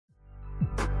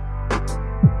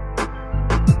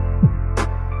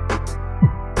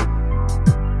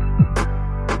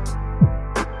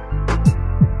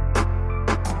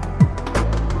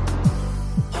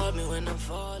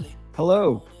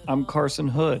Hello, I'm Carson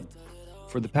Hood.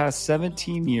 For the past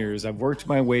 17 years, I've worked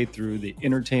my way through the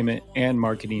entertainment and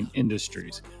marketing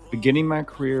industries, beginning my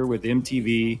career with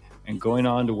MTV and going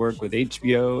on to work with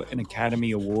HBO and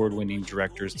Academy Award winning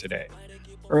directors today.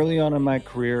 Early on in my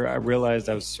career, I realized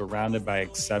I was surrounded by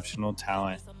exceptional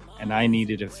talent and I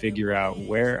needed to figure out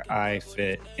where I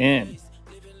fit in.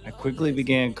 I quickly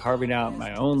began carving out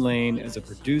my own lane as a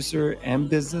producer and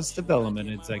business development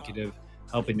executive,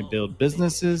 helping to build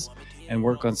businesses and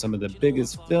work on some of the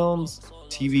biggest films,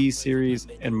 TV series,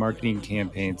 and marketing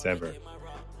campaigns ever.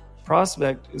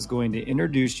 Prospect is going to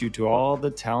introduce you to all the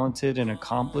talented and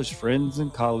accomplished friends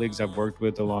and colleagues I've worked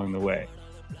with along the way.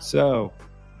 So,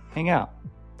 hang out.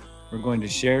 We're going to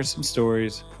share some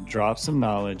stories, drop some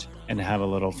knowledge, and have a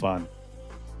little fun.